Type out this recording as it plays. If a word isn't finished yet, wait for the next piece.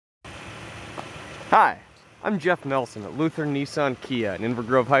Hi, I'm Jeff Nelson at Luther Nissan Kia in Inver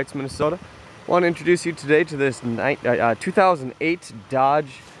Grove Heights, Minnesota. I want to introduce you today to this 2008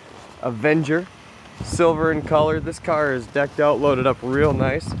 Dodge Avenger, silver in color. This car is decked out, loaded up real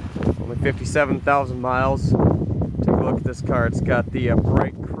nice, only 57,000 miles. Take a look at this car. It's got the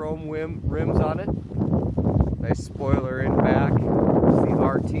bright chrome rims on it. Nice spoiler in back. It's the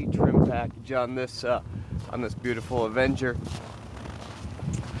RT trim package on this beautiful Avenger.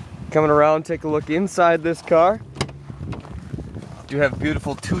 Coming around, take a look inside this car. Do have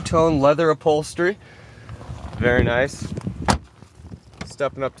beautiful two-tone leather upholstery. Very nice.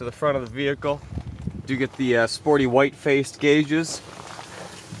 Stepping up to the front of the vehicle, do get the sporty white-faced gauges.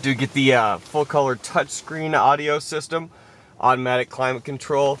 Do get the full-color touchscreen audio system, automatic climate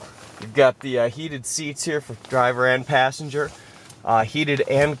control. You've got the heated seats here for driver and passenger. Heated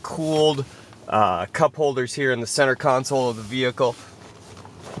and cooled cup holders here in the center console of the vehicle.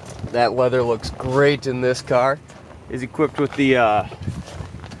 That leather looks great in this car. Is equipped with the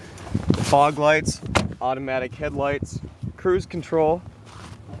fog lights, automatic headlights, cruise control.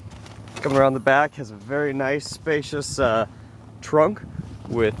 Coming around the back, has a very nice, spacious trunk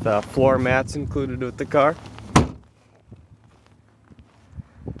with floor mats included with the car.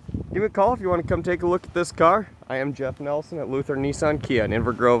 Give me a call if you want to come take a look at this car. I am Jeff Nelson at Luther Nissan Kia in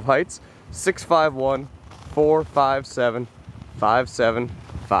Inver Grove Heights, 651-457-5757.